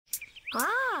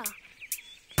Ah.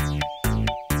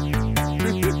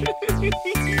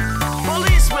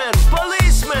 Policeman,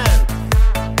 policeman,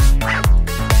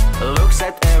 looks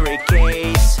at every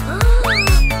case.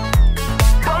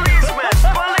 Policeman,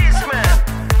 policeman,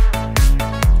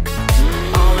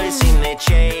 always in a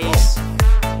chase.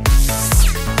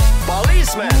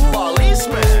 Policeman,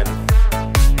 policeman,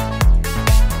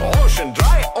 ocean,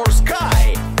 dry or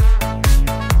sky.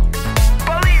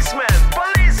 Policeman,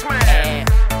 policeman,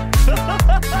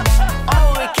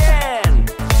 all we can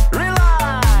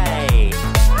rely.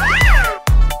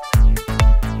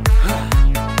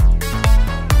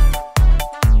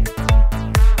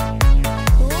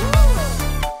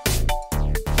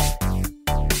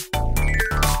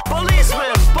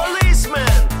 Policeman,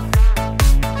 policeman,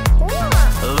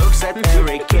 looks at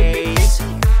every case.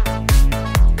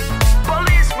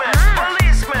 Policeman,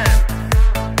 policeman,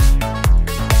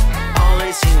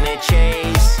 always in a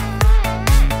chase.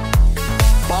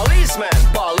 Policeman,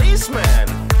 policeman,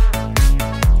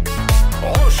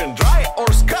 ocean, dry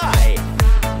or sky.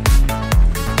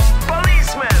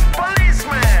 Policeman,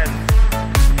 policeman,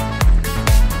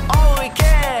 all we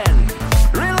can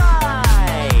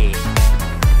rely.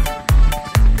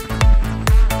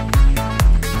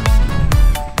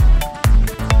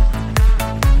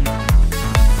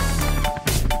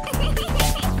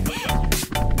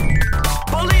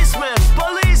 Policeman,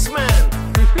 policeman,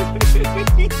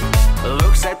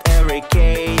 looks at every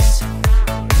case.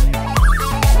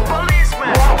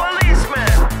 Policeman,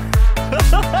 policeman,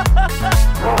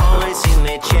 always in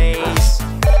a chase.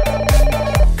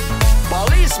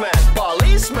 Policeman,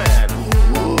 policeman,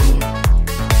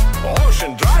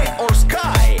 ocean, dry or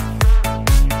sky.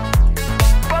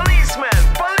 Policeman,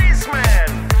 policeman,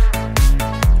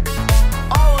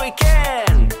 all we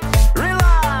can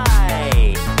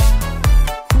rely.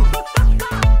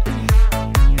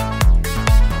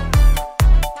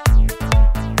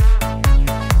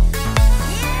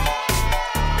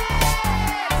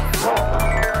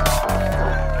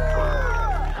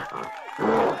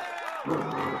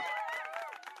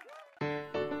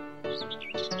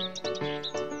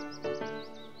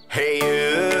 Hey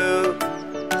you,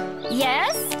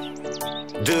 Yes?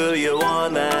 do you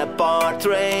want a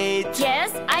portrait?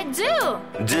 Yes, I do.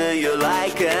 Do you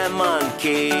like a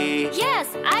monkey? Yes,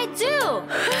 I do.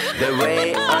 The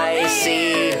way I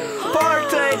see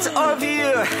portraits of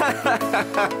you.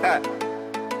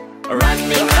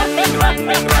 Running, running,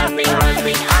 running, running,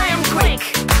 running, I am quick.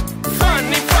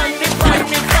 Funny, funny,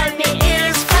 funny, funny, it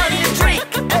is funny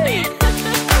trick. Hey.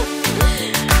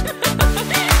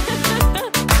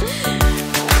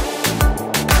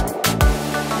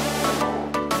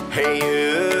 Hey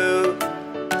you,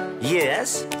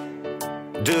 yes?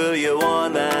 Do you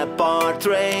want a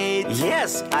portrait?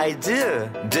 Yes, I do.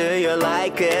 Do you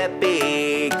like a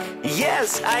pig?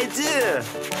 Yes, I do.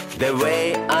 The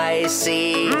way I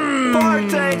see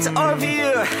portraits of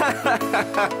you.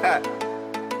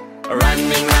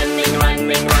 Running, running,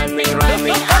 running, running,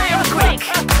 running, I am quick.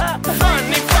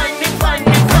 Funny, funny,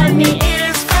 funny, funny, it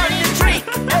is funny trick.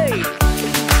 Hey.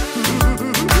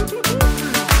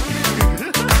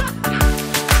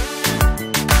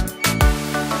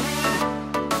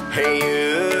 Hey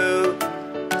you,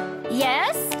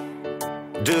 Yes?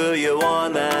 do you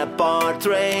want a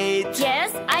portrait?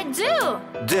 Yes, I do.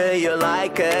 Do you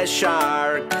like a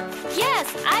shark? Yes,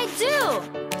 I do.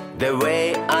 The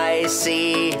way I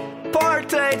see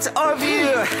portraits of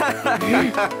you.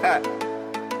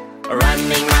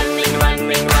 Running, running,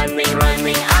 running, running,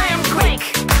 running, I am quick.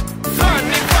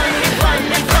 Funny, funny,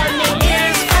 funny, funny, it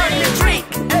is funny trick.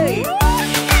 Hey.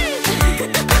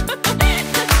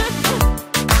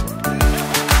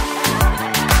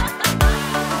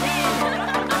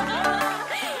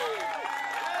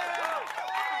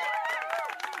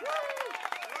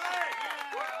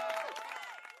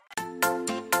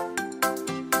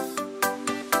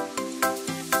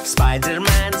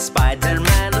 Spiderman,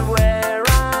 Spiderman, where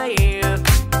are you?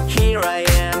 Here I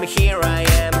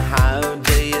am, how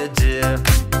do you do?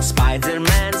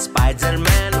 Spiderman,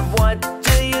 Spiderman, what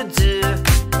do you do?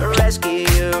 Rescue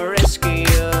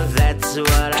you, that's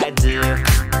what I do.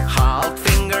 Hulk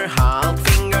finger,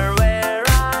 where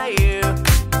are you?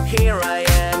 Here I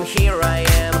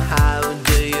am, how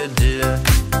do you do?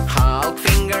 Hulk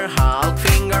finger,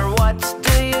 what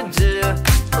do you do?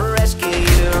 Rescue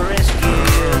you,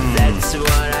 that's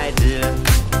what I do.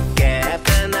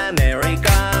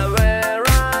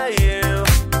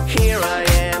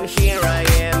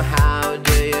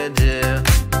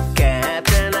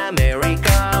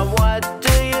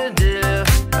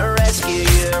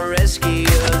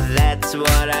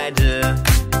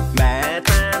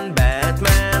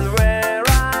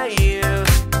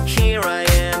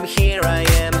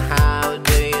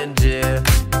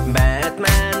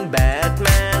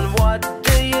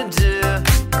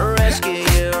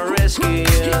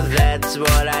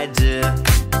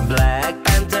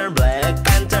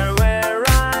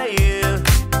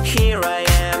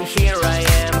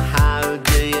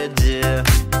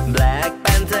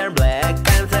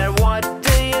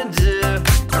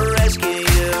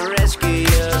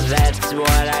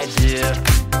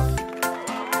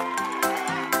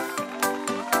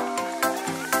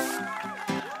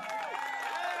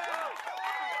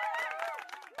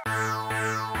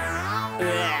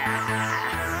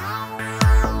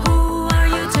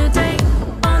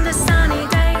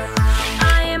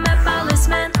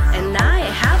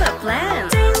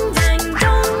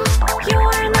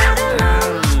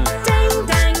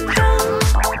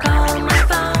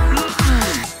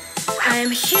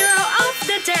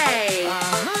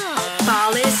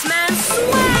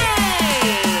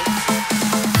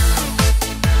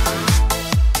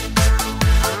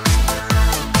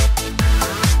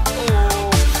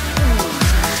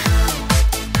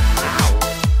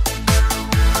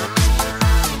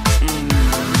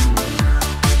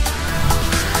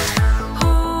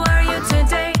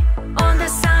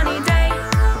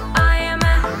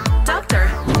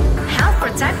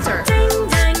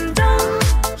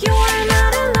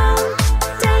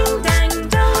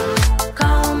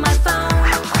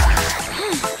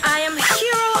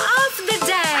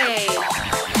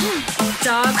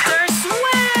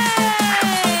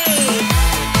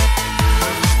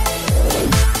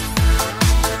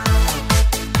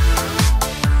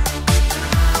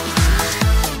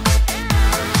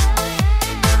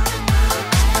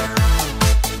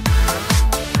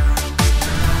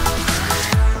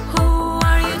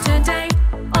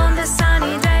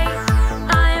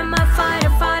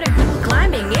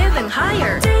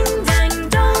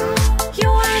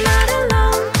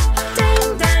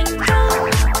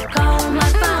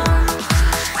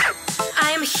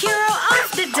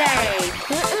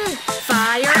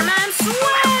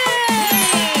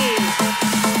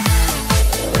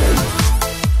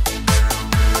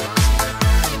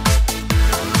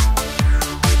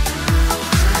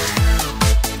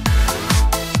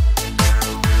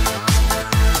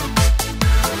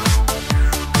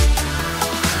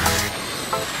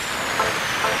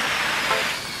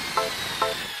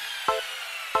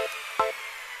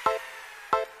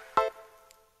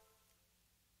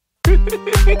 When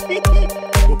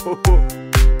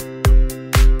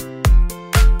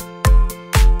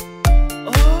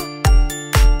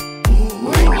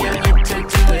you need to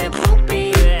do a poopy,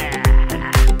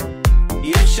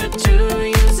 you should to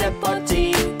use a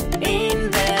potty. In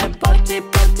the potty,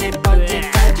 potty, potty,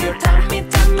 pat your tummy,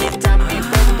 tummy, tummy,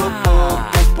 poo, poo, poo,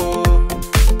 poo, poo.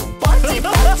 Potty,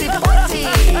 potty, potty.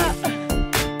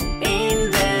 In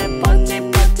the potty,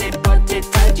 potty, potty,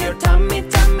 pat your tummy,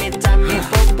 tummy, tummy,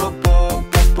 poo, poo, poo,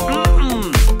 poo,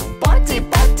 poo. Potty,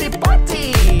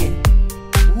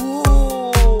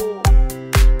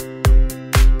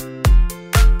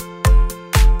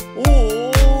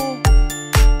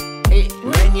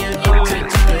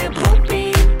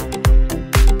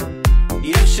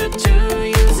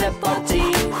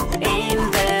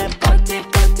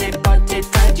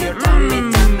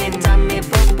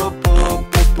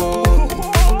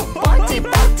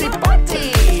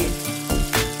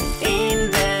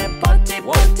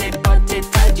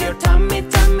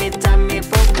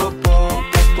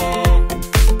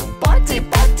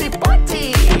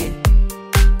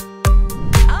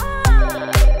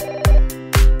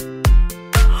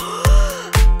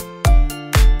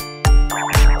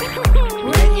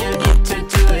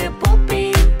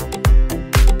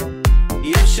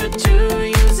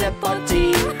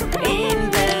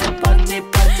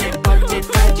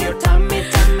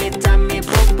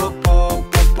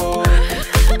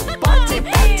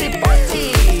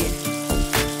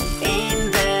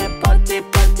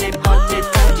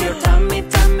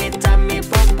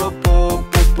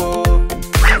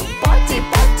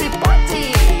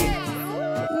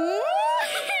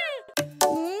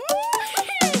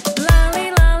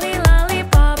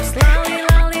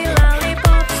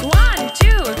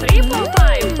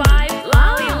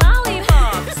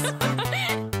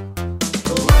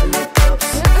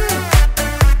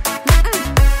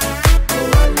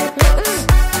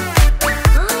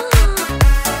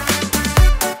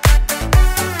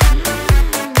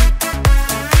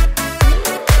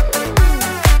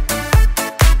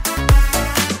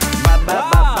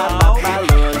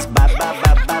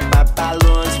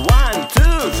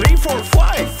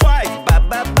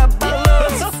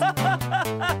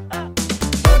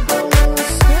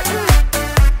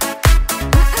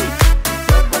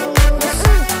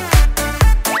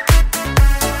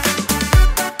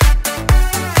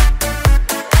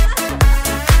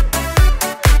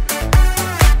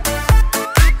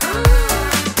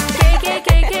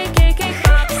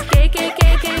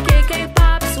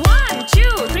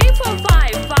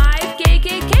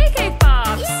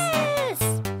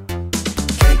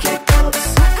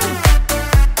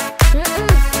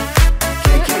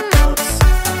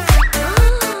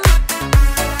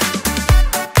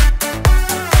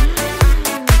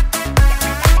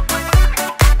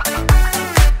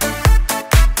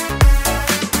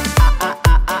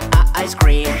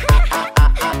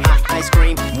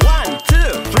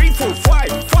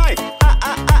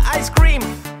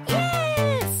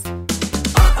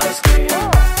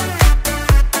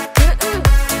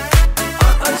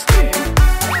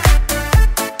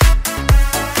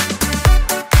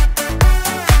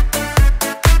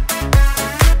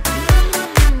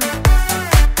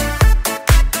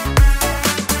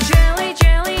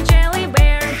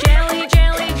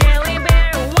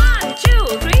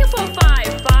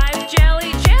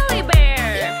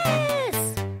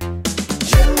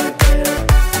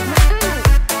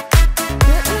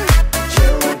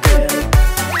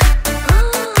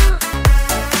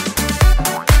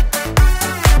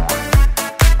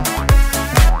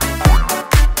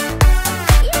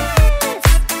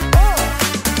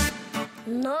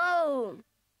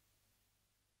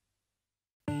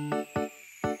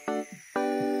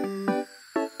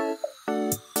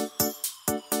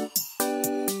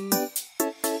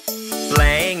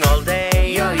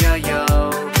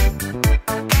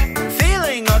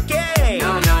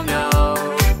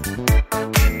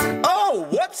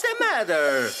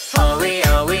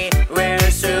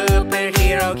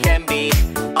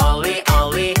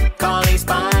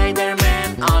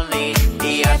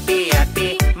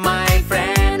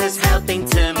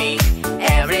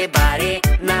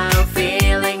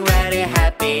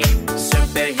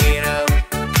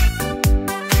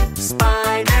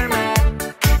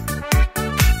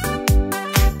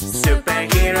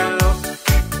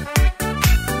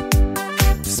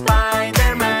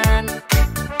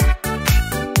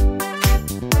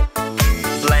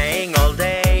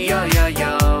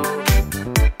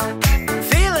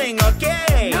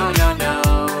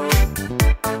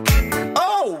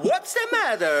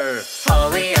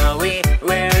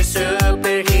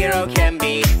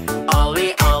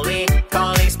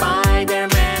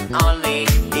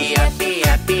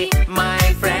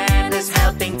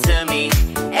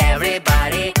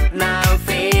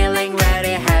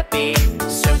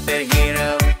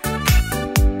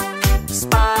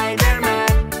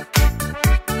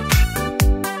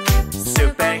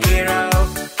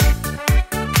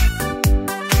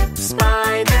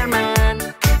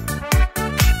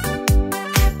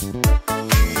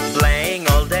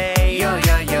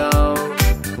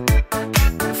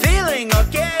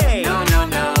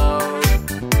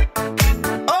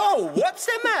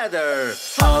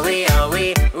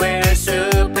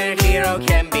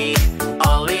 big.